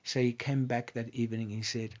So he came back that evening and he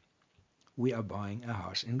said, we are buying a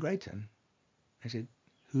house in Greyton. I said,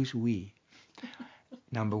 who's we?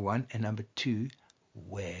 Number one, and number two,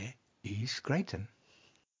 where is Greyton?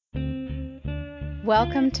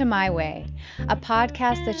 Welcome to My Way, a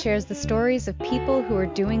podcast that shares the stories of people who are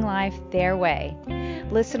doing life their way.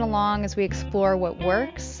 Listen along as we explore what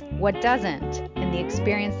works, what doesn't, and the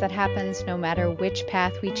experience that happens no matter which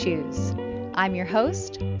path we choose. I'm your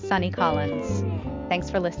host, Sunny Collins. Thanks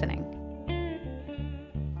for listening.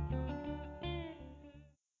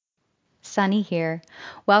 Sunny here.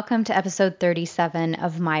 Welcome to episode 37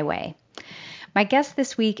 of My Way. My guest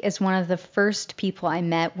this week is one of the first people I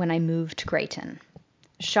met when I moved to Greyton.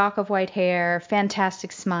 Shock of white hair,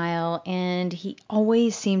 fantastic smile, and he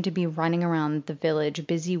always seemed to be running around the village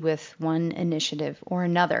busy with one initiative or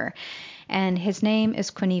another. And his name is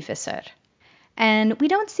Coenie Visser. And we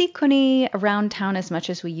don't see Coenie around town as much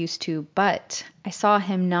as we used to, but I saw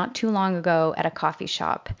him not too long ago at a coffee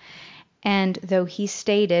shop. And though he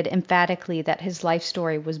stated emphatically that his life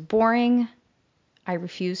story was boring, I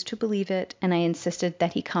refused to believe it, and I insisted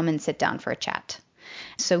that he come and sit down for a chat.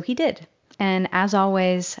 So he did. And as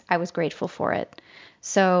always, I was grateful for it.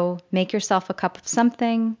 So make yourself a cup of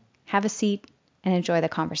something, have a seat, and enjoy the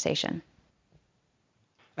conversation.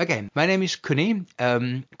 Okay, my name is Coenie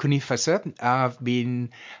Visser. I've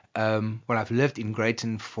lived in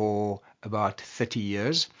Greyton for about 30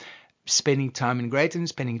 years, spending time in Greyton,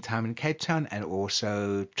 spending time in Cape Town, and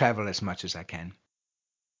also travel as much as I can.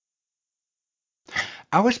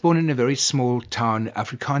 I was born in a very small town,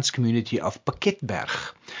 Afrikaans community of Pakketberg.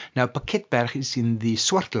 Now, Pakketberg is in the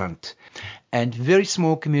Swartland, and very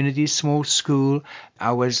small community, small school.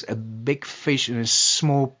 I was a big fish in a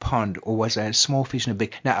small pond, or was I a small fish in a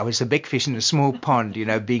big? No, I was a big fish in a small pond,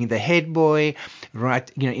 being the head boy, right,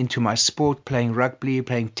 into my sport, playing rugby,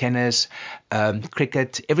 playing tennis,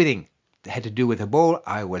 cricket, everything that had to do with the ball,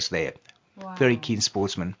 I was there. Wow. Very keen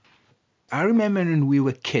sportsman. I remember when we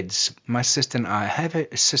were kids, my sister and I have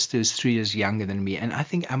a sister who's 3 years younger than me, and I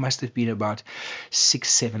think I must have been about 6,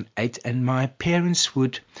 7, 8, and my parents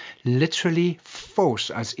would literally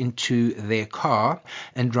force us into their car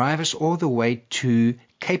and drive us all the way to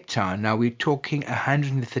Cape Town. Now we're talking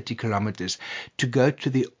 130 kilometers to go to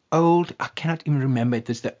the old, I cannot even remember, it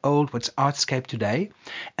was the old, what's Artscape today,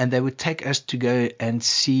 and they would take us to go and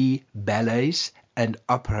see ballets and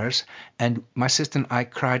operas, and my sister and I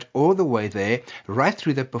cried all the way there, right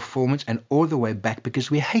through the performance and all the way back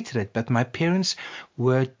because we hated it. But my parents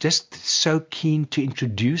were just so keen to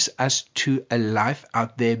introduce us to a life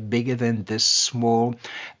out there bigger than this small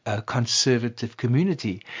conservative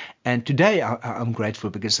community. And today I'm grateful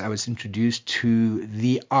because I was introduced to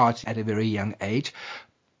the art at a very young age,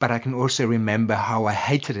 but I can also remember how I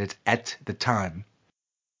hated it at the time.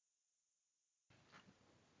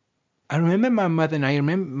 I remember my mother, and I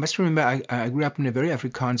must remember I grew up in a very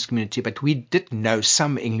Afrikaans community, but we did know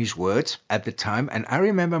some English words at the time, and I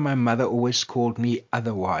remember my mother always called me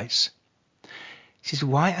otherwise. She says,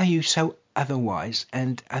 why are you so otherwise?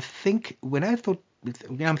 And I think when I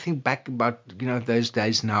think back about, those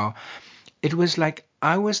days now, it was like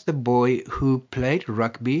I was the boy who played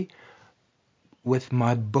rugby with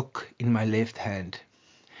my book in my left hand.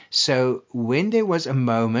 So when there was a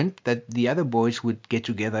moment that the other boys would get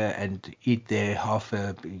together and eat their half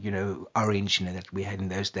a, orange, that we had in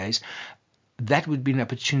those days, that would be an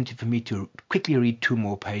opportunity for me to quickly read 2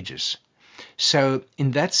 more pages. So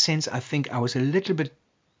in that sense, I think I was a little bit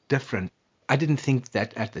different. I didn't think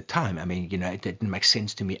that at the time. I mean, it didn't make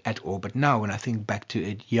sense to me at all. But now when I think back to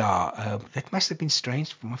it, that must have been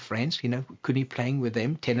strange for my friends. Coenie playing with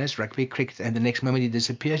them, tennis, rugby, cricket, and the next moment he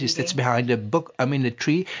disappears. He sits behind a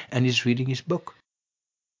tree, and he's reading his book.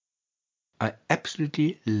 I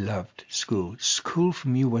absolutely loved school. School for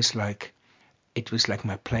me was like, it was like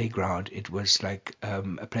my playground. It was like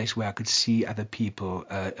a place where I could see other people,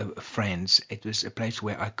 friends. It was a place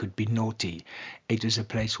where I could be naughty. It was a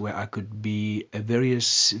place where I could be a very,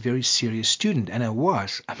 very serious student. And I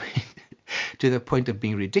was, to the point of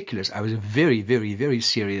being ridiculous. I was a very, very, very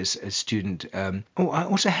serious student. I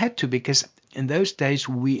also had to, because in those days,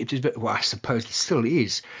 I suppose it still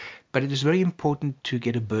is, but it was very important to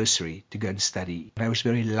get a bursary to go and study. And I was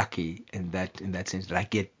very lucky in that sense that I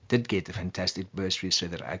did get a fantastic bursary so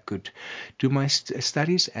that I could do my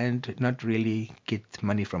studies and not really get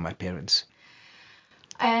money from my parents.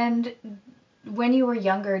 And when you were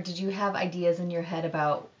younger, did you have ideas in your head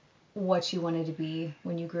about what you wanted to be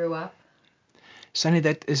when you grew up? Sunny,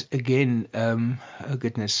 that is again, oh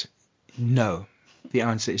goodness, no. The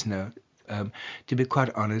answer is no. To be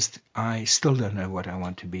quite honest, I still don't know what I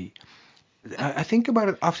want to be. I think about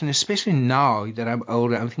it often, especially now that I'm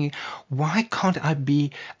older. I'm thinking, why can't I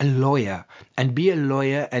be a lawyer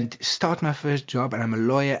and start my first job, and I'm a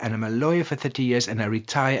lawyer and I'm a lawyer for 30 years and I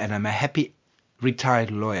retire and I'm a happy retired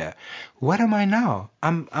lawyer. What am I now?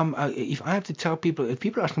 If I have to tell people, if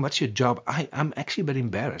people ask me what's your job, I'm actually a bit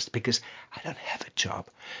embarrassed because I don't have a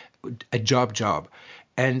job.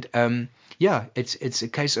 And yeah, it's a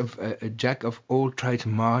case of a jack of all trades,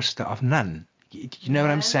 master of none. You know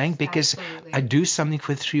what I'm saying? Because absolutely. I do something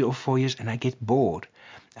for 3 or 4 years and I get bored.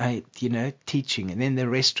 Teaching, and then the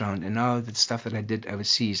restaurant, and now the stuff that I did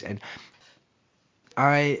overseas. And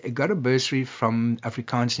I got a bursary from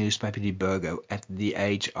Afrikaans newspaper Die Burger at the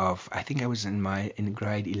age of, I think I was in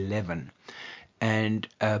grade 11. And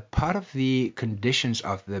part of the conditions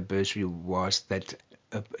of the bursary was that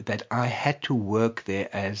I had to work there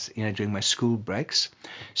as during my school breaks.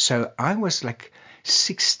 So I was like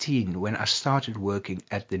 16 when I started working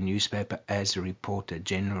at the newspaper as a reporter,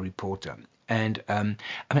 general reporter. And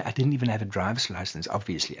I didn't even have a driver's license,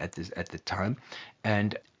 obviously, at the time.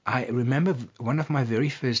 And I remember one of my very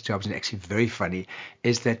first jobs, and actually very funny,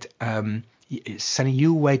 is that Sonny,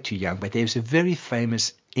 you're way too young, but there was a very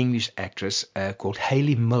famous English actress called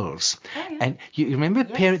Hayley Mills. Oh, yeah. And you remember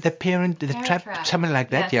Yes. the Parent Trap, Trap. something like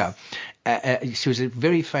that? Yes. Yeah. She was a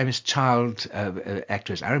very famous child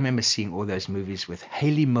actress. I remember seeing all those movies with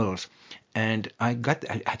Hayley Mills. And I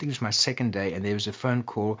think it was my second day, and there was a phone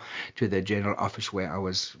call to the general office where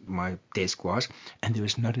my desk was, and there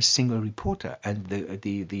was not a single reporter. And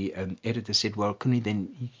the editor said, "Well, Coenie,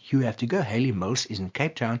 then you have to go. Hayley Mills is in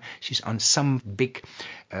Cape Town. She's on some big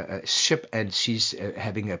ship, and she's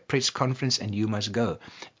having a press conference, and you must go."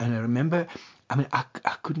 And I remember,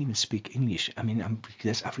 I couldn't even speak English. I'm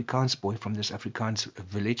this Afrikaans boy from this Afrikaans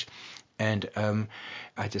village. And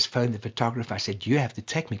I just phoned the photographer. I said, "You have to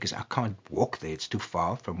take me because I can't walk there. It's too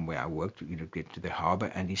far from where I work to get to the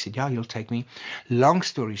harbor." And he said, "Yeah, you'll take me." Long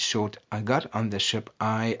story short, I got on the ship.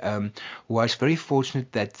 I was very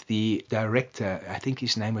fortunate that the director, I think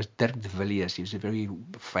his name was Dirk de Villiers. He was a very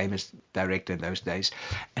famous director in those days.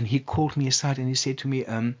 And he called me aside and he said to me,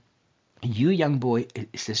 "You young boy,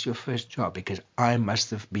 is this your first job? Because I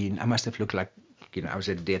must have looked like, I was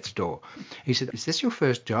at death's door." He said, "Is this your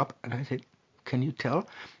first job?" And I said, "Can you tell?"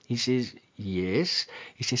 He says, "Yes."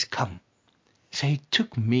 He says, "Come." So he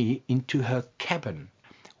took me into her cabin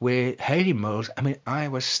where Hayley Mills, I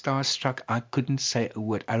was starstruck. I couldn't say a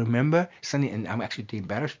word. I remember suddenly, and I'm actually too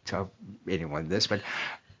embarrassed to tell anyone this, but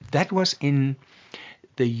that was in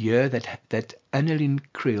the year that Annelien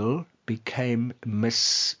Kriel became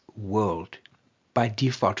Miss World by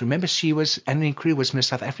default. Remember, Annelien Kriel was Miss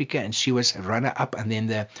South Africa, and she was runner-up, and then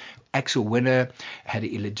the actual winner had an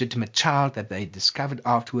illegitimate child that they discovered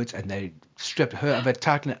afterwards, and they stripped her of her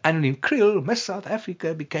title. And Annelien Kriel, Miss South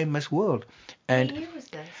Africa, became Miss World. And What year was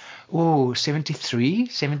this? oh, 73,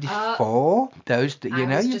 74, those, I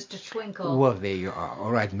was just a twinkle. Well, there you are.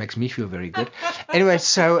 All right, makes me feel very good. Anyway,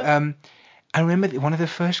 so I remember one of the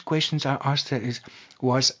first questions I asked her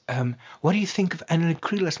was, "What do you think of Annelien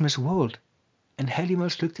Kriel as Miss World?" And Hayley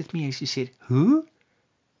Mills looked at me and she said, "Who?"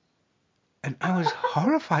 And I was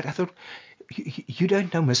horrified. I thought, you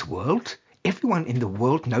don't know Miss World? Everyone in the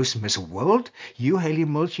world knows Miss World. You, Hayley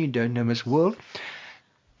Mills, you don't know Miss World.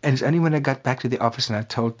 And it's only when I got back to the office and I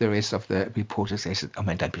told the rest of the reporters, they said, "Oh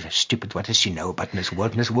man, don't be so stupid. What does she know about Miss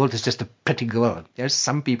World? Miss World is just a pretty girl." There's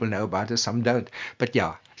some people know about her, some don't. But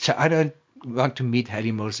yeah, so I don't want to meet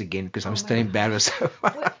Hayley Mills again because I'm still embarrassed.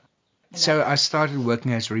 So I started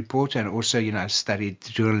working as a reporter, and also, I studied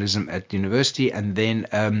journalism at university, and then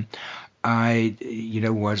I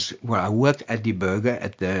worked at Die Burger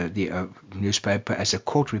at the newspaper as a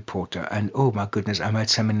court reporter, and oh my goodness, I made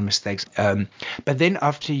so many mistakes. But then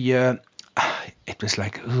after a year, it was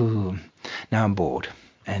like, ooh, now I'm bored.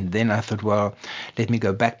 And then I thought, well, let me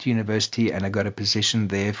go back to university, and I got a position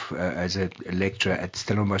there as a lecturer at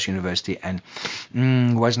Stellenbosch University, and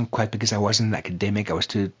wasn't quite, because I wasn't an academic. I was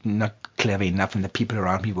not clever enough, and the people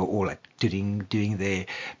around me were all like doing their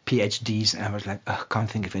PhDs, and I was like, I can't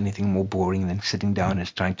think of anything more boring than sitting down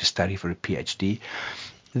and trying to study for a PhD.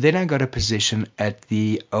 Then I got a position at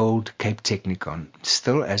the old Cape Technikon,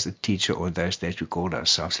 still as a teacher, or those days we called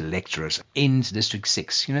ourselves lecturers, in District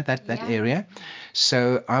 6, that area.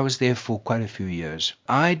 So I was there for quite a few years.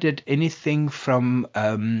 I did anything from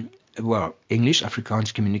English,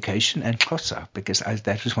 Afrikaans communication, and Xhosa, because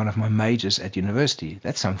that was one of my majors at university.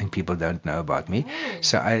 That's something people don't know about me.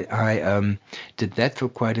 So I did that for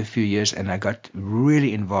quite a few years, and I got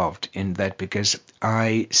really involved in that because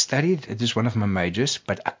I studied, it was one of my majors,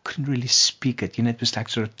 but I couldn't really speak it. It was like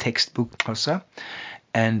sort of textbook Xhosa.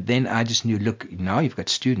 And then I just knew, look, now you've got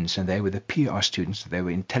students, and they were the PR students. They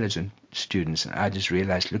were intelligent students. And I just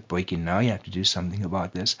realized, look, Boykin, now you have to do something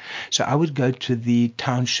about this. So I would go to the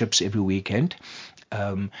townships every weekend,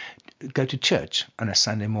 go to church on a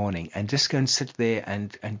Sunday morning, and just go and sit there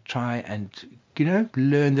and try and,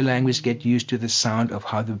 learn the language, get used to the sound of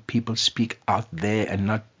how the people speak out there and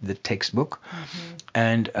not the textbook. Mm-hmm.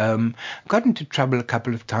 And got into trouble a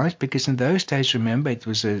couple of times because in those days, remember, it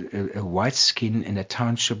was a white skin in a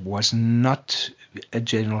township was not a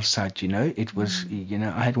general sight, It was,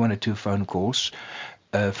 I had 1 or 2 phone calls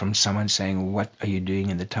from someone saying, what are you doing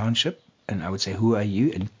in the township? And I would say, who are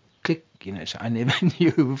you? And click, so I never knew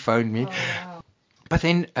who phoned me. Oh, wow. But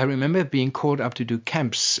then I remember being called up to do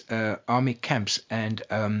camps, army camps, and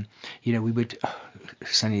we would.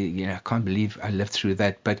 Sonny, I can't believe I lived through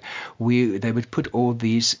that. But they would put all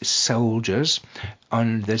these soldiers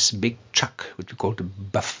on this big truck, which we called a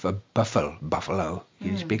buffalo,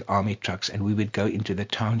 these big army trucks, and we would go into the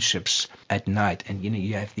townships at night, and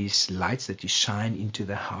you have these lights that you shine into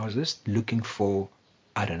the houses, looking for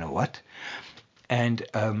I don't know what. And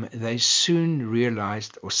they soon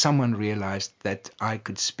realized, or someone realized, that I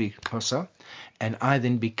could speak Xhosa, and I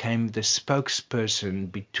then became the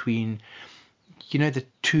spokesperson between, the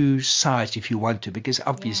two sides, if you want to, because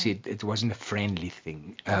obviously it wasn't a friendly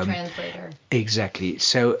thing. Translator. Exactly.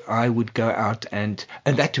 So I would go out, and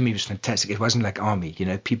that to me was fantastic. It wasn't like army,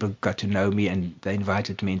 people got to know me, and they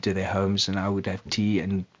invited me into their homes, and I would have tea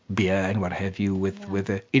and beer and what have you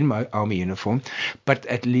in my army uniform. But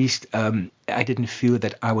at least I didn't feel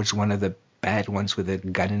that I was one of the bad ones with a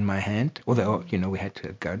gun in my hand, although we had to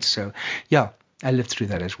have guns. So I lived through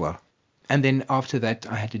that as well. And then after that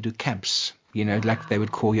I had to do camps, like they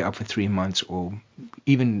would call you up for 3 months, or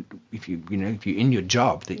even if you're in your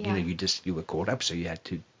job that you were called up, so you had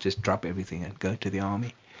to just drop everything and go to the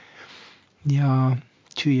army.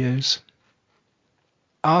 2 years.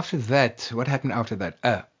 After that, what happened after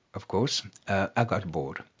that? Of course, I got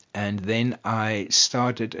bored. And then I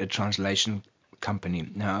started a translation company.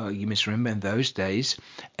 Now, you must remember in those days,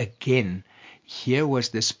 again, here was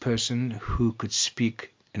this person who could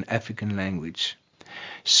speak an African language.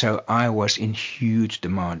 So I was in huge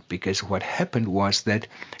demand, because what happened was that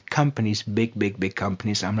companies, big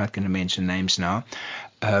companies, I'm not going to mention names now,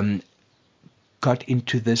 got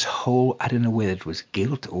into this whole, I don't know whether it was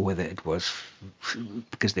guilt or whether it was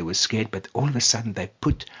because they were scared, but all of a sudden they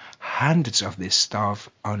put hundreds of their staff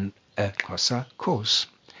on a Xhosa course.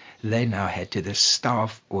 They now had to, the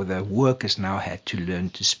staff or the workers now had to learn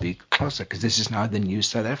to speak Xhosa, because this is now the new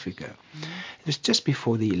South Africa. Mm-hmm. It was just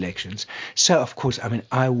before the elections. So, of course,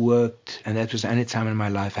 I worked, and that was the only time in my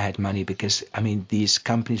life I had money, because, these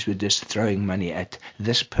companies were just throwing money at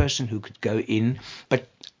this person who could go in. But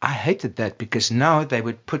I hated that, because now they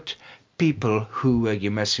would put people who,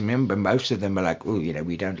 you must remember, most of them were like,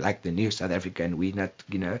 we don't like the new South Africa, and we're not,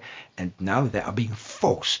 and now they are being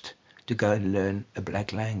forced to go and learn a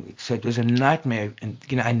black language. So it was a nightmare. And,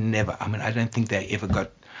 I don't think they ever got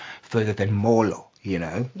further than Molo,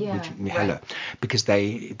 because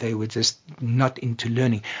they were just not into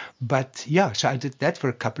learning. But so I did that for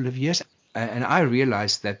a couple of years. And I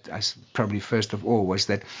realized that, probably first of all, was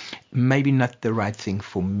that maybe not the right thing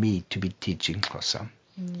for me to be teaching Xhosa.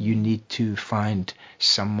 You need to find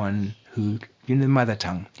someone who, the mother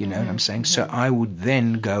tongue, what I'm saying? So I would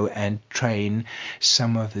then go and train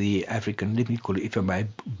some of the African, let me call it, if I may,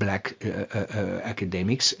 black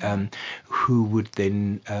academics, who would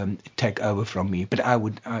then take over from me. But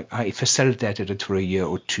I facilitated it for a year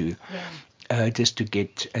or two. Yeah. Just to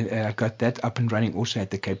get, I got that up and running also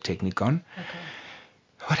at the Cape Technicon. Okay.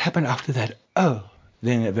 What happened after that?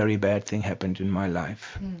 Then a very bad thing happened in my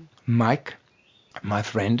life. Mike, my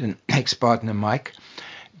friend and ex-partner Mike,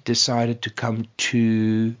 decided to come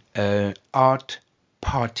to an art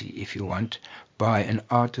party, if you want, by an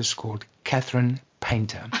artist called Catherine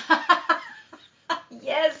Painter.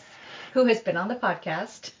 Yes, who has been on the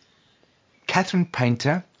podcast. Catherine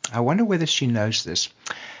Painter, I wonder whether she knows this.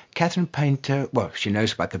 Catherine Painter, well, she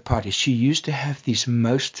knows about the party. She used to have these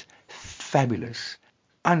most fabulous,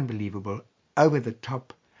 unbelievable,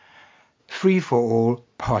 over-the-top, free-for-all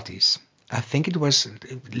parties. I think it was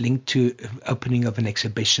linked to opening of an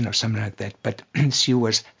exhibition or something like that. But she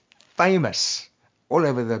was famous all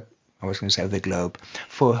over the globe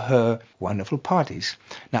for her wonderful parties.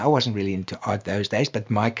 Now, I wasn't really into art those days, but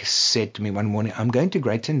Mike said to me one morning, I'm going to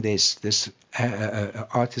Greyton. There's this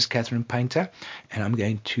artist, Catherine Painter, and I'm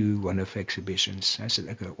going to one of her exhibitions. I said,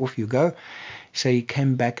 okay, off you go. So he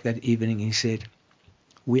came back that evening and he said,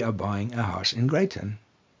 we are buying a house in Greyton.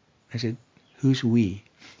 I said, who's we?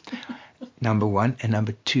 Number one, and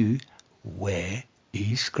number two, where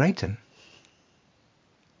is Greyton.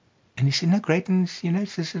 And he said, no, Greyton's,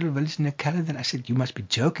 it's this little village in the Caledon. I said, you must be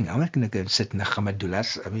joking. I'm not going to go and sit in the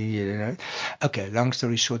Gamadulas. I mean, Okay, long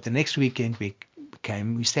story short, the next weekend we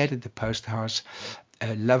stayed at the post house.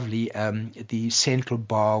 Lovely. The central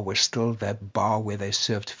bar was still the bar where they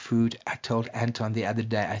served food. I told Anton the other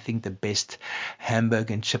day, I think the best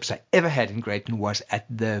hamburger and chips I ever had in Greyton was at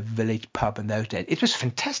the village pub in those days. It was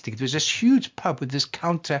fantastic. It was this huge pub with this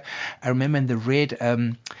counter. I remember in the red,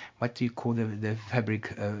 what do you call the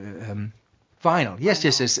fabric? Vinyl. Yes,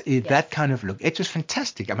 that kind of look. It was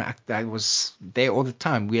fantastic. I mean, I was there all the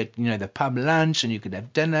time. We had, the pub lunch, and you could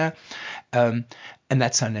have dinner. And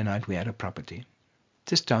that Sunday night we had a property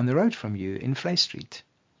just down the road from you in Flay Street.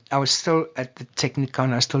 I was still at the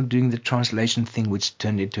Technicon. I was still doing the translation thing, which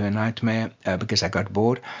turned into a nightmare because I got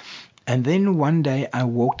bored. And then one day I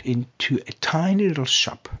walked into a tiny little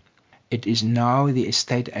shop. It is now the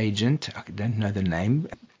estate agent. I don't know the name.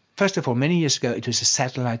 First of all, many years ago, it was a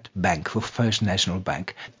satellite bank for First National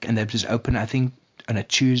Bank. And that was open, I think, on a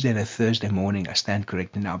Tuesday and a Thursday morning. I stand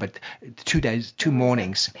corrected now, but 2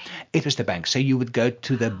 mornings. It was the bank. So you would go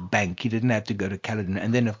to the bank. You didn't have to go to Caledon.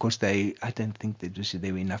 And then, of course, I don't think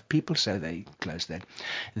there were enough people, so they closed that.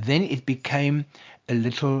 Then it became a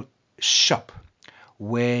little shop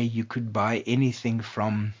where you could buy anything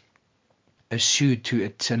from a shoe to a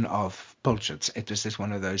tin of pilchards. It was just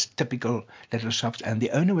one of those typical little shops. And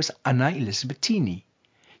the owner was Anna Elisabethini.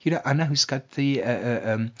 Anna, who's got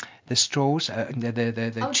the straws,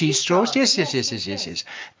 the cheese straws. Yes.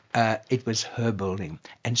 It was her building,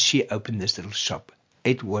 and she opened this little shop.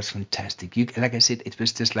 It was fantastic. Like I said, it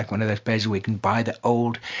was just like one of those places where you can buy the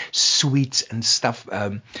old sweets and stuff.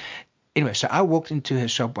 Anyway, so I walked into her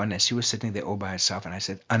shop one day. She was sitting there all by herself, and I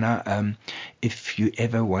said, Anna, if you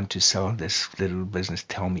ever want to sell this little business,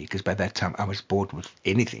 tell me, because by that time I was bored with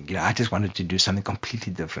anything. I just wanted to do something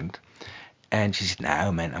completely different. And she said,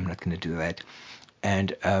 no, man, I'm not going to do that.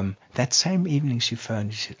 And that same evening she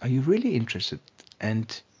phoned. She said, are you really interested?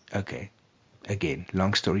 And okay, again,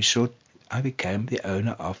 long story short, I became the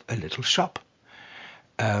owner of a little shop.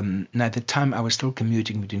 Now, at the time, I was still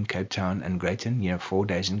commuting between Cape Town and Greyton, 4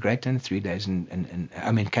 days in Greyton, 3 days in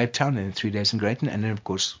Cape Town, and 3 days in Greyton. And then, of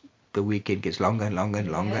course, the weekend gets longer and longer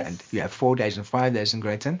and longer. Yes. And you have 4 days and 5 days in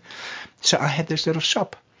Greyton. So I had this little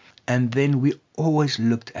shop. And then we always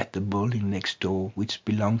looked at the building next door, which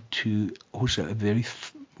belonged to also a very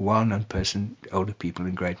well-known person. Older people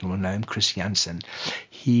in Greyton will know him, Chris Jansen.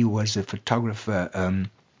 He was a photographer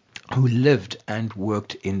who lived and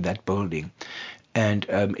worked in that building. And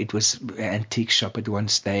it was an antique shop at one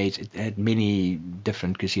stage. It had many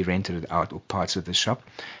different, because he rented it out, or parts of the shop.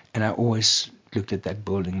 And I always looked at that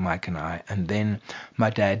building, Mike and I. And then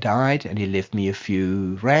my dad died, and he left me a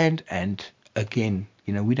few rand. And again,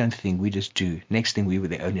 we don't think, we just do. Next thing, we were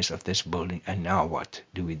the owners of this building. And now what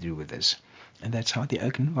do we do with this? And that's how the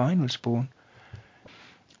Oak and Vine was born.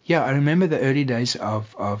 Yeah, I remember the early days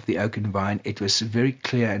of the Oak and Vine. It was very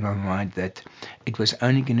clear in my mind that it was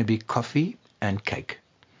only going to be coffee and cake.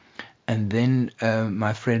 And then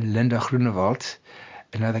my friend Linda Groenewald,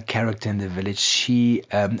 another character in the village, she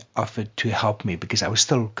offered to help me because I was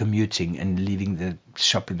still commuting and leaving the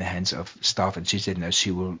shop in the hands of staff. And she said, no,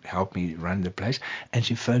 she will help me run the place. And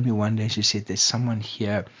she phoned me one day. She said, there's someone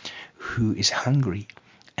here who is hungry,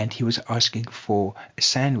 and he was asking for a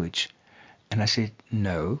sandwich. And I said,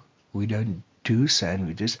 no, we don't do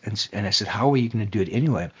sandwiches. And I said, how are you going to do it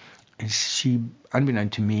anyway? And she, unbeknown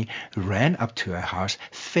to me, ran up to her house,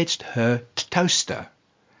 fetched her toaster,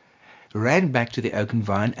 ran back to the Oak and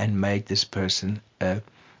Vine, and made this person a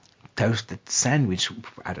toasted sandwich.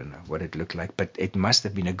 I don't know what it looked like, but it must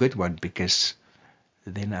have been a good one, because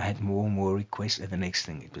then I had more and more requests, and the next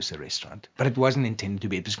thing, it was a restaurant. But it wasn't intended to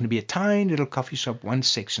be. It was going to be a tiny little coffee shop, one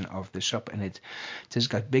section of the shop, and it just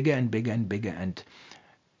got bigger and bigger and bigger, and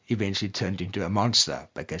eventually turned into a monster,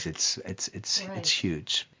 because it's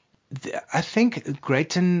huge. I think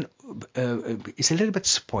Greyton is a little bit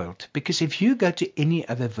spoiled, because if you go to any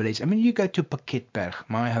other village, you go to Pakketberg,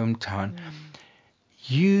 my hometown,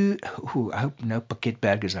 I hope no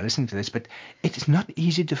Pakketbergers are listening to this, but it is not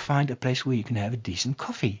easy to find a place where you can have a decent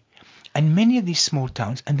coffee. And many of these small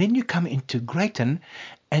towns, and then you come into Greyton,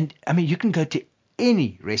 and you can go to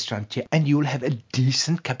any restaurant here and you'll have a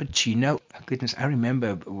decent cappuccino. Goodness, I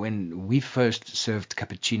remember when we first served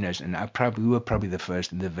cappuccinos, and we were probably the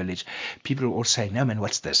first in the village. People were all saying, no man,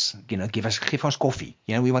 what's this? Give us coffee.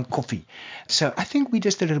 We want coffee. So I think we're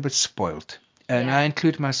just a little bit spoiled. and Yeah. I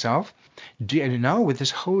include myself. Now with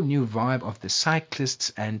this whole new vibe of the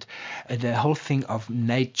cyclists and the whole thing of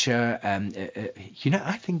nature,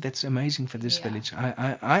 I think that's amazing for this village.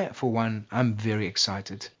 I, for one, I'm very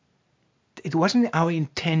excited. It wasn't our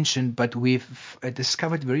intention, but we've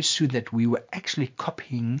discovered very soon that we were actually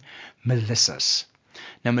copying Melissa's.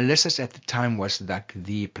 Now, Melissa's at the time was like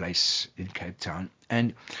the place in Cape Town,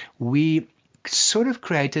 and we sort of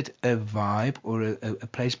created a vibe or a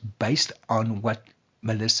place based on what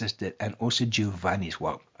Melissa's did, and also Giovanni's.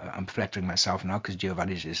 Well, I'm flattering myself now because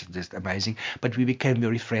Giovanni's is just amazing, but we became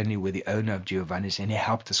very friendly with the owner of Giovanni's, and he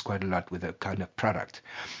helped us quite a lot with the kind of product.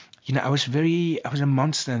 I was a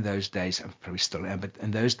monster in those days. I probably still am, but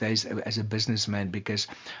in those days as a businessman, because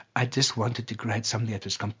I just wanted to create something that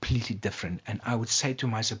was completely different. And I would say to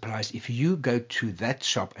my suppliers, if you go to that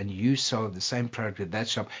shop and you sell the same product at that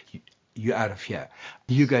shop, you're out of here.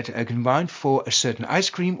 You go to Oakenvine for a certain ice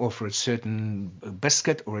cream or for a certain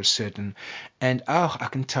biscuit or a certain, and I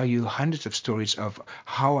can tell you hundreds of stories of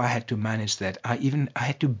how I had to manage that. I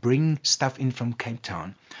had to bring stuff in from Cape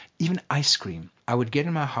Town, even ice cream. I would get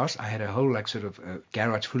in my house. I had a whole sort of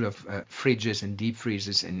garage full of fridges and deep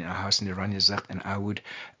freezers in our house in the Oranjezicht, and I would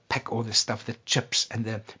pack all the stuff, the chips and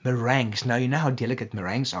the meringues. Now you know how delicate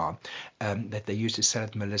meringues are that they used to sell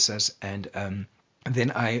at Melissa's, and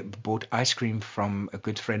then I bought ice cream from a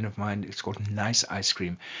good friend of mine. It's called Nice Ice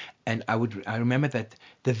Cream, and I remember that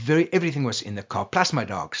everything was in the car, plus my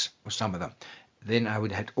dogs or some of them. Then I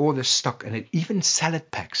would had all the stock and even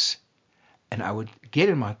salad packs, and I would get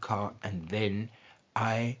in my car, and then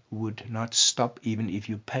I would not stop, even if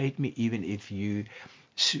you paid me, even if you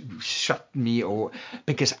shot me, or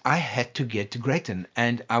because I had to get to Greyton,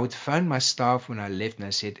 and I would phone my staff when I left, and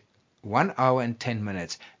I said, 1 hour and 10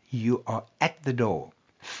 minutes. You are at the door.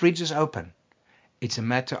 Fridge is open. It's a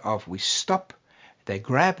matter of we stop, they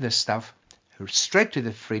grab the stuff, straight to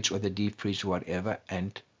the fridge or the deep freeze or whatever,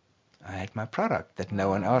 and I had my product that no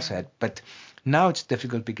one else had. But now it's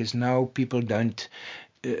difficult because now people don't,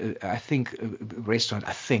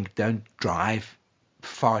 restaurants, don't drive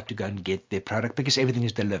far to go and get their product because everything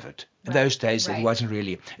is delivered. In those days, it wasn't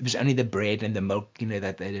really. It was only the bread and the milk,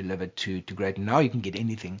 that they delivered to Greyton. Now you can get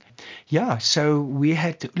anything. Yeah, so we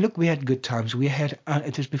had good times. We had,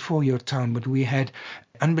 it was before your time, but we had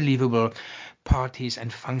unbelievable parties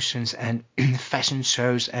and functions and fashion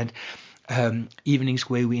shows and evenings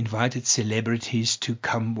where we invited celebrities to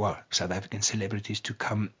come, South African celebrities to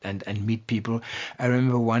come and meet people. I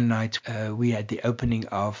remember one night we had the opening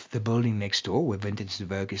of the building next door where Vintage de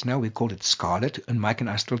Vogue is now. We called it Scarlet, and Mike and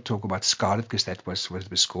I still talk about Scarlet because that was what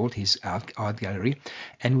it was called, his art gallery.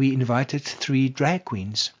 And we invited 3 drag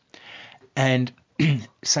queens. And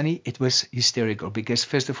Sunny, it was hysterical because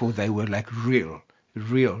first of all, they were like real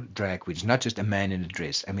drag queens, not just a man in a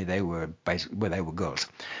dress. I mean, they were girls,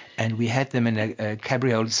 and we had them in a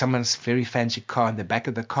cabriolet, someone's very fancy car in the back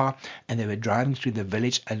of the car, and they were driving through the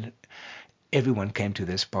village, and everyone came to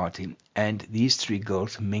this party, and these 3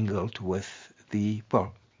 girls mingled with the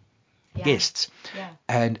guests,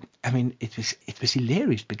 and I mean, it was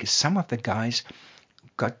hilarious because some of the guys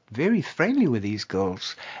got very friendly with these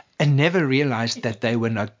girls and never realized that they were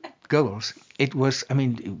not girls. It was, I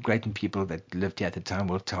mean, Greyton people that lived here at the time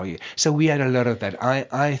will tell you. So we had a lot of that.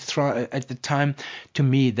 I throw at the time, to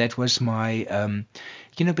me, that was my,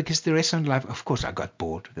 because the restaurant life, of course, I got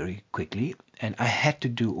bored very quickly, and I had to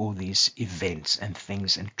do all these events and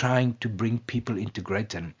things and trying to bring people into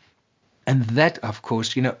Greyton. And that, of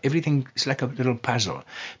course, everything is like a little puzzle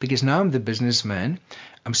because now I'm the businessman.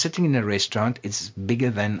 I'm sitting in a restaurant. It's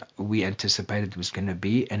bigger than we anticipated it was going to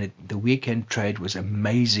be. And the weekend trade was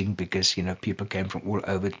amazing because, people came from all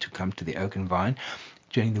over to come to the Oak and Vine.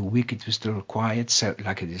 During the week, it was still quiet, so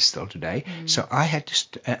like it is still today. So I had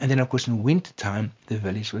to, and then, of course, in winter time, the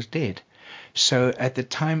village was dead. So at the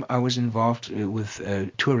time, I was involved with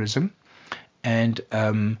tourism, and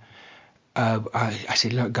I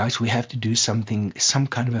said, look, guys, we have to do some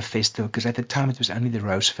kind of a festival, because at the time it was only the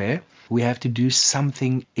Rose Fair. We have to do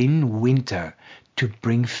something in winter to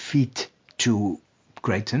bring feet to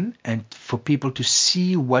Greyton and for people to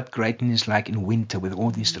see what Greyton is like in winter with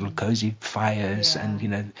all these little cozy fires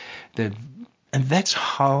and, and that's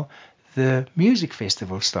how the music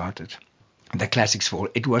festival started. The Classics Fall.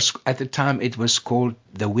 It was, at the time, it was called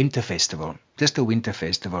the Winter Festival, just a winter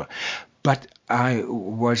festival. But I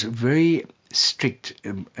was very strict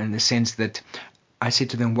in the sense that I said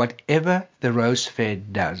to them, whatever the Rose Fair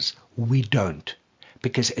does, we don't.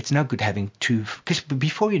 because it's no good having two. Because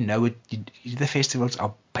before you know it, the festivals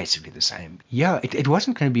are basically the same. Yeah, it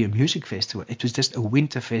wasn't going to be a music festival. It was just a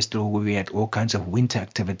winter festival where we had all kinds of winter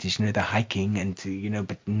activities, the hiking and,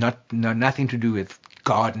 but nothing to do with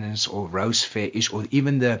gardens or rose fair-ish, or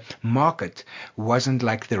even the market wasn't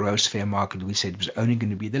like the rose fair market. We said it was only going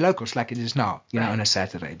to be the locals like it is now, on a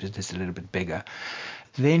Saturday. It was just a little bit bigger.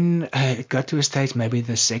 Then it got to a stage, maybe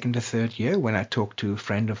the second or third year, when I talked to a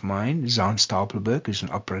friend of mine, Zahn Stapelberg, who's an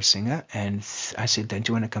opera singer, and I said, don't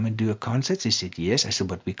you want to come and do a concert? She said, yes. I said,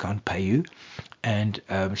 but we can't pay you. And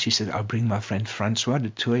she said, I'll bring my friend Francois de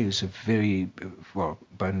Toy, who's a very,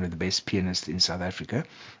 one of the best pianists in South Africa.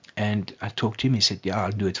 And I talked to him. He said, yeah,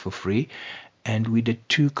 I'll do it for free. And we did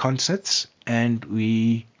 2 concerts, and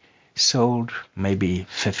we sold maybe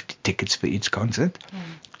 50 tickets for each concert.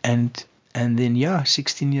 And then,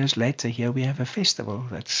 16 years later, here we have a festival.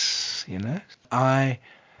 That's, I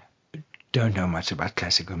don't know much about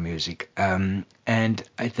classical music. And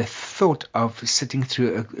the thought of sitting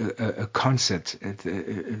through a concert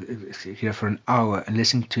for an hour and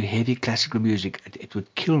listening to heavy classical music, it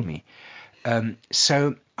would kill me.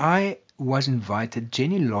 So I was invited,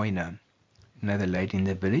 Jenny Loyner, another lady in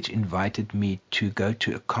the village, invited me to go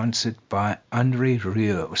to a concert by Andre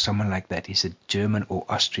Rieu or someone like that. He's a German or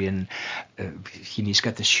Austrian. He's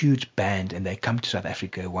got this huge band, and they come to South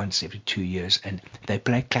Africa once every 2 years, and they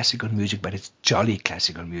play classical music, but it's jolly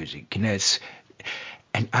classical music.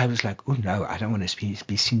 And I was like, oh no, I don't want to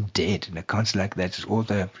be seen dead in a concert like that. It's all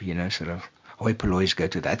the, sort of hoi pollois go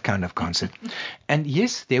to that kind of concert. And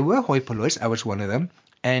yes, there were hoi pollois. I was one of them.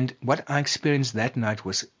 And what I experienced that night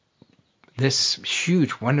was this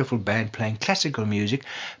huge, wonderful band playing classical music,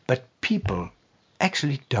 but people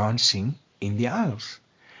actually dancing in the aisles.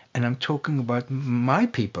 And I'm talking about my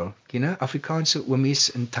people, Afrikaanse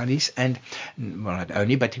oomies and tannies, and, well, not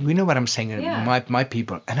only, but you know what I'm saying, my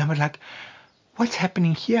people. And I was like, what's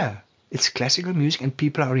happening here? It's classical music and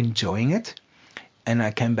people are enjoying it. And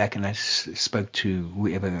I came back and I spoke to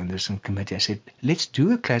whoever on this committee. I said, let's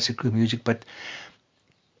do a classical music, but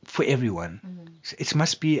for everyone. It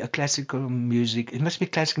must be a classical music. It must be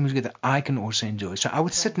classical music that I can also enjoy. So I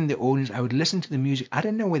would sit in the audience. I would listen to the music. I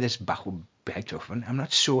don't know whether it's Bach or Beethoven. I'm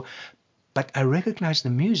not sure. But I recognize the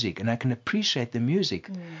music and I can appreciate the music.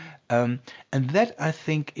 And that, I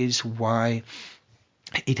think, is why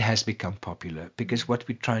it has become popular. Because what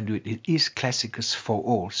we try and do, it is classics for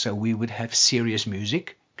all. So we would have serious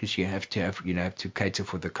music, because you have to cater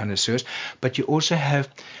for the connoisseurs, but you also have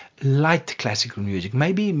light classical music,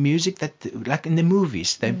 maybe music that, like in the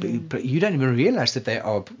movies, you don't even realize that they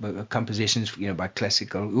are compositions, by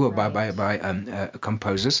classical or by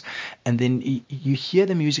composers, and then you hear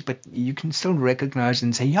the music, but you can still recognize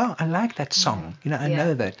and say, yeah, I like that song, I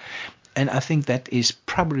know that, and I think that is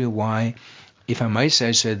probably why, if I may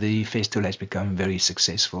say so, the festival has become very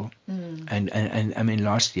successful. And I mean,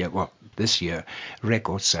 this year,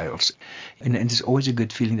 record sales. And it's always a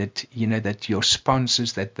good feeling that, that your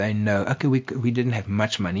sponsors, that they know, okay, we didn't have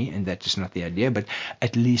much money, and that is not the idea, but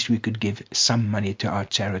at least we could give some money to our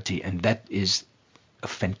charity, and that is a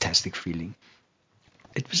fantastic feeling.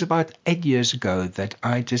 It was about 8 years ago that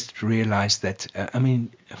I just realized that,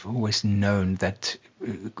 I've always known that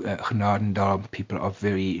Genadendal people are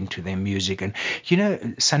very into their music. And,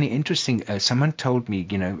 Sunny, interesting, someone told me,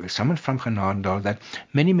 someone from Genadendal, that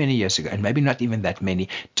many, many years ago, and maybe not even that many,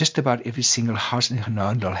 just about every single house in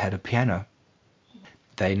Genadendal had a piano.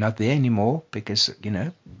 They're not there anymore because,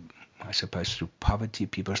 I suppose through poverty,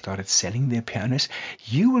 people started selling their pianos.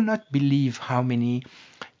 You will not believe how many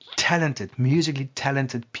musically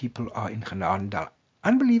talented people are in Genadendal.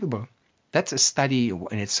 Unbelievable. That's a study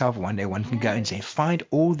in itself. One day one can go and say, find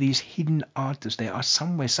all these hidden artists. They are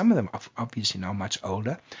somewhere. Some of them are obviously now much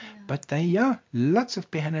older, but they are lots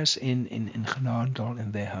of pianos in Genadendal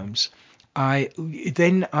in their homes. I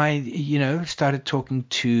started talking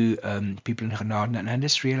to people in Genadendal, and I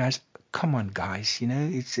just realized, come on, guys,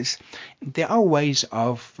 it's just, there are ways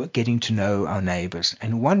of getting to know our neighbors,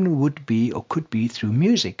 and one would be or could be through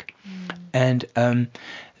music. And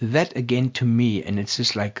that, again, to me, and it's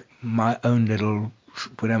just like my own little,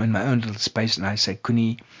 when I'm in my own little space, and I say,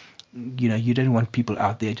 Coenie, you don't want people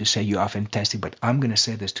out there to say you are fantastic, but I'm going to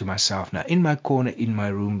say this to myself now, in my corner, in my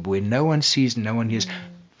room, where no one sees, no one hears.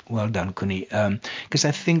 Well done, Coenie. Because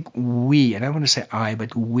I think we, and I want to say I,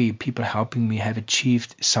 but we, people helping me, have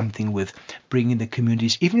achieved something with bringing the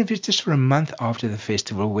communities, even if it's just for a month after the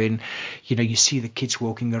festival, when, you see the kids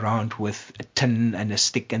walking around with a tin and a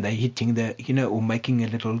stick, and they're hitting or making a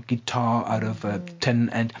little guitar out of a tin,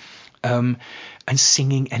 and and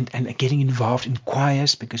singing and getting involved in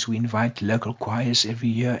choirs, because we invite local choirs every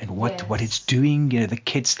year, and what it's doing. The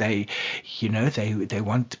kids, they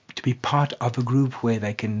want to be part of a group where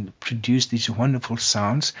they can produce these wonderful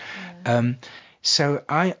sounds. So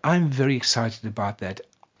I'm very excited about that.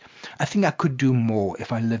 I think I could do more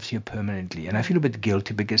if I lived here permanently, and I feel a bit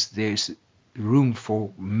guilty because there's room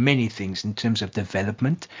for many things in terms of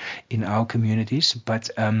development in our communities, but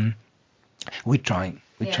we're trying.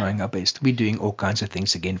 We're trying our best. We're doing all kinds of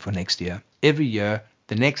things again for next year. Every year,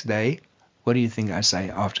 the next day, what do you think I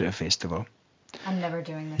say after a festival? I'm never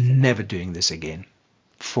doing this again. Never doing this again.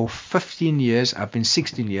 For 16 years, I've been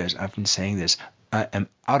saying this. I am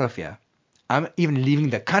out of here. I'm even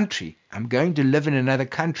leaving the country. I'm going to live in another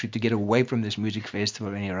country to get away from this music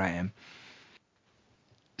festival, and here I am.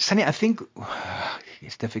 Sunny, I think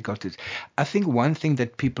it's difficult. I think one thing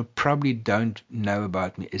that people probably don't know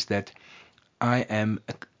about me is that I am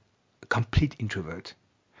a complete introvert.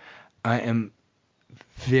 I am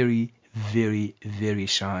very, very, very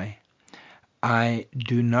shy. I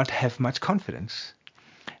do not have much confidence.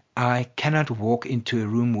 I cannot walk into a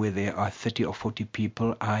room where there are 30 or 40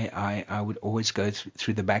 people. I would always go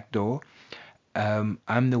through the back door.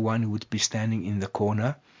 I'm the one who would be standing in the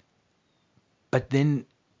corner. But then,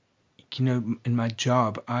 in my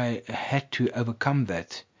job, I had to overcome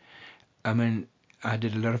that. I mean, I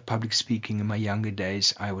did a lot of public speaking in my younger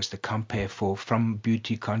days. I was the compere from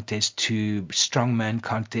beauty contest to strongman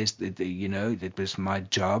contest. That was my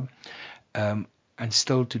job. And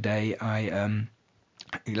still today, I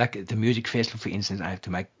like at the music festival, for instance, I have to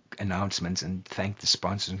make announcements and thank the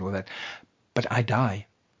sponsors and all that. But I die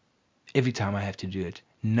every time I have to do it.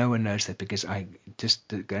 No one knows that, because I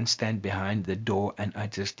just go and stand behind the door, and I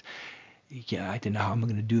don't know how I'm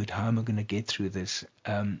going to do it. How am I going to get through this?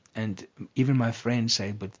 And even my friends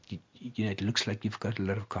say, but it looks like you've got a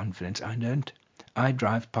lot of confidence. I don't. I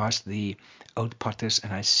drive past the old Potters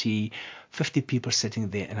and I see 50 people sitting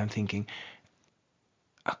there, and I'm thinking,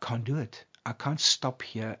 I can't do it. I can't stop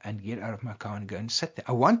here and get out of my car and go and sit there.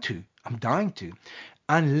 I want to. I'm dying to.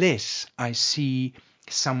 Unless I see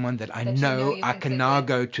someone that I know I can now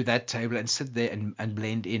go to that table and sit there and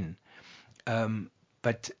blend in.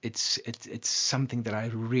 But it's something that I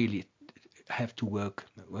really have to work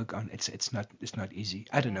on. It's not easy.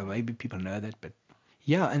 I don't know. Maybe people know that, but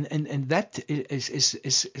yeah, and that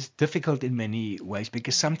is difficult in many ways,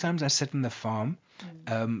 because sometimes I sit on the farm,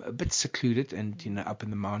 a bit secluded and up in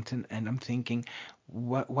the mountain, and I'm thinking,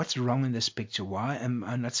 what's wrong in this picture? Why am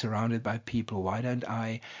I not surrounded by people? Why don't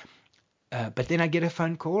I? But then I get a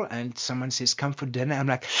phone call and someone says, come for dinner. I'm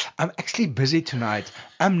like, I'm actually busy tonight.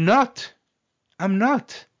 I'm not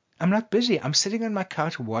busy. I'm sitting on my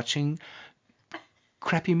couch watching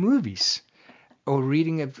crappy movies or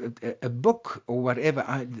reading a book or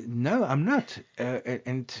whatever. No, I'm not.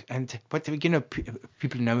 But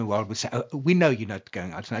people know me well. Would say, oh, we know you're not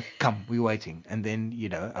going out tonight. Come, we're waiting. And then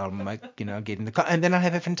I'll get in the car, and then I'll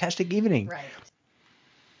have a fantastic evening. Right.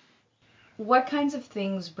 What kinds of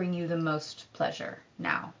things bring you the most pleasure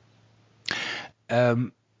now?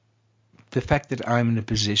 The fact that I'm in a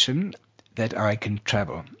position that I can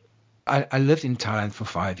travel. I lived in Thailand for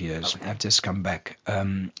 5 years. Okay. I've just come back,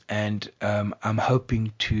 and I'm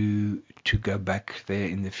hoping to go back there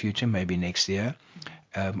in the future, maybe next year.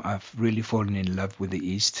 I've really fallen in love with the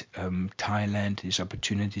East. Thailand, there's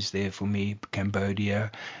opportunities there for me.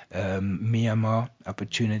 Cambodia, Myanmar,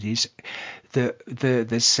 opportunities.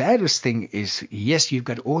 The saddest thing is, yes, you've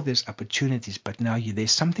got all these opportunities, but now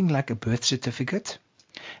there's something like a birth certificate,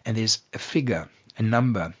 and there's a figure, a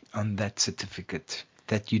number on that certificate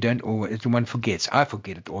that you don't always, everyone forgets. I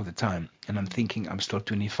forget it all the time, and I'm thinking I'm still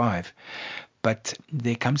 25. But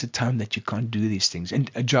there comes a time that you can't do these things,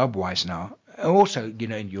 and job-wise now. Also,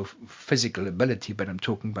 in your physical ability, but I'm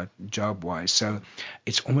talking about job-wise. So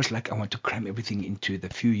it's almost like I want to cram everything into the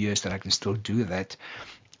few years that I can still do that,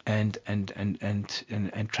 and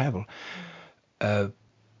travel.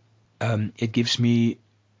 It gives me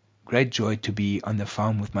great joy to be on the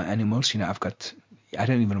farm with my animals. I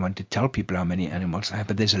don't even want to tell people how many animals I have,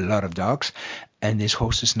 but there's a lot of dogs, and there's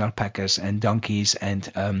horses and alpacas and donkeys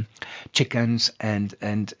and chickens and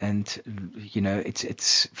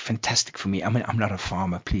it's fantastic for me. I mean, I'm not a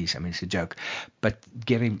farmer, please. I mean, it's a joke, but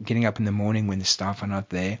getting up in the morning when the staff are not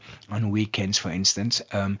there, on weekends, for instance,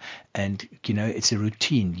 and it's a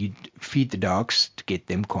routine. You feed the dogs to get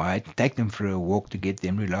them quiet, take them for a walk to get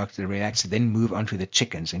them relaxed, then move on to the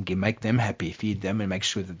chickens and make them happy, feed them and make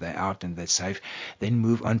sure that they're out and they're safe. Then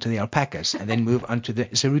move on to the alpacas, and then move on to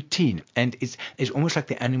it's a routine, and it's almost like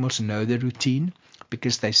the animals know the routine,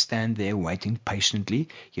 because they stand there waiting patiently.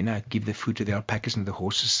 Give the food to the alpacas, and the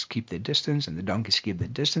horses keep their distance and the donkeys keep their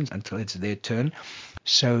distance until it's their turn.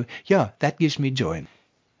 So yeah, that gives me joy.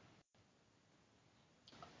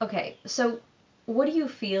 Okay, so what do you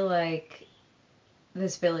feel like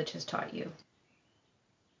this village has taught you?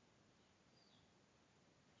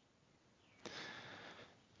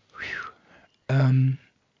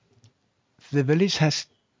 The village has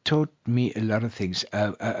taught me a lot of things.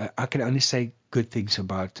 I can only say good things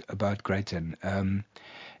about Greyton.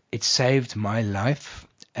 It saved my life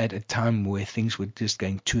at a time where things were just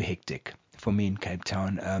going too hectic for me in Cape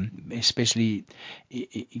Town, especially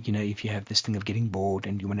if you have this thing of getting bored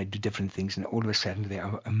and you want to do different things, and all of a sudden there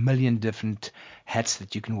are a million different hats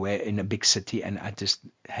that you can wear in a big city, and I just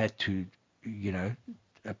had to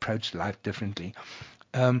approach life differently.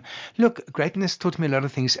 Look, greatness taught me a lot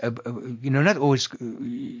of things. Not always.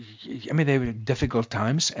 I mean, there were difficult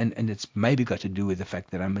times, and it's maybe got to do with the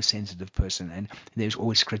fact that I'm a sensitive person, and there's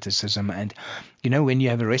always criticism. And when you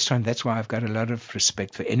have a restaurant, that's why I've got a lot of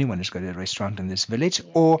respect for anyone who's got a restaurant in this village.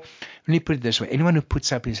 Yeah. Or let me put it this way: anyone who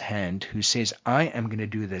puts up his hand, who says, "I am going to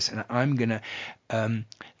do this," and I'm going to,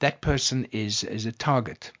 that person is a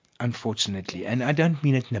target, unfortunately. And I don't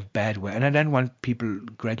mean it in a bad way. And I don't want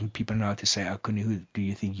great people now to say, "Oh, Coenie, who do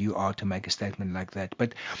you think you are to make a statement like that?"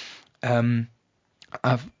 But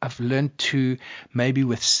I've learned to maybe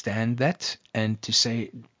withstand that and to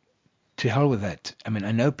say, to hell with that. I mean,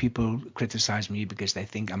 I know people criticize me because they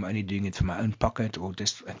think I'm only doing it for my own pocket or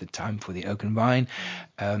just at the time for the oak and vine.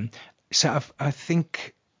 So I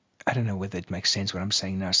think, I don't know whether it makes sense what I'm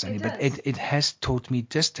saying now, Sunny, but it has taught me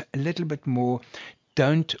just a little bit more.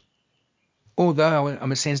 Don't, although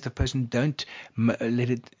I'm a sensitive person, don't let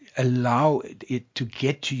it allow it to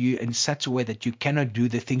get to you in such a way that you cannot do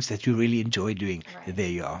the things that you really enjoy doing. Right. There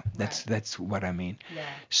you are. That's what I mean. Yeah.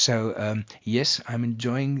 So yes, I'm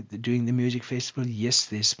enjoying doing the music festival. Yes,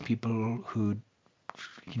 there's people who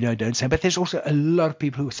don't say, but there's also a lot of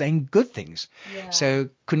people who are saying good things. Yeah. So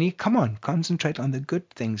Coenie, come on, concentrate on the good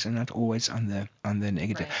things and not always on the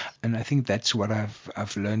negative. Right. And I think that's what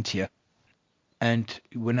I've learned here. And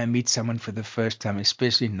when I meet someone for the first time,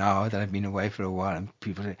 especially now that I've been away for a while, and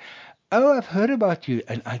people say, "Oh, I've heard about you,"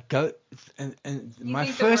 and I go, and my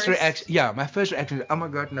first reaction is, "Oh my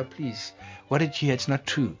God, no, please! What did you hear? It's not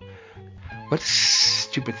true. What a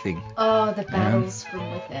stupid thing." Oh, the battles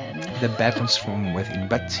from within. The battles from within,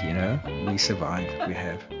 but we survive. We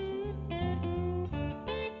have.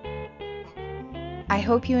 I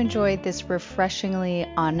hope you enjoyed this refreshingly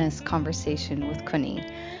honest conversation with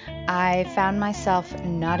Coenie. I found myself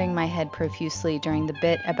nodding my head profusely during the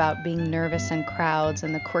bit about being nervous in crowds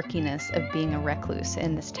and the quirkiness of being a recluse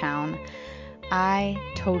in this town. I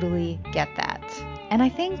totally get that. And I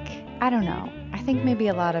think maybe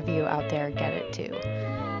a lot of you out there get it too.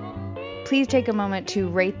 Please take a moment to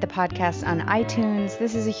rate the podcast on iTunes.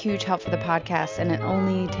 This is a huge help for the podcast, and it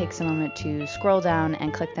only takes a moment to scroll down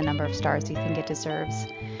and click the number of stars you think it deserves.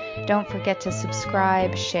 Don't forget to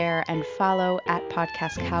subscribe, share, and follow at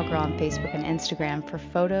Podcast Cowgirl on Facebook and Instagram for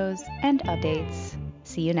photos and updates.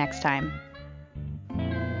 See you next time.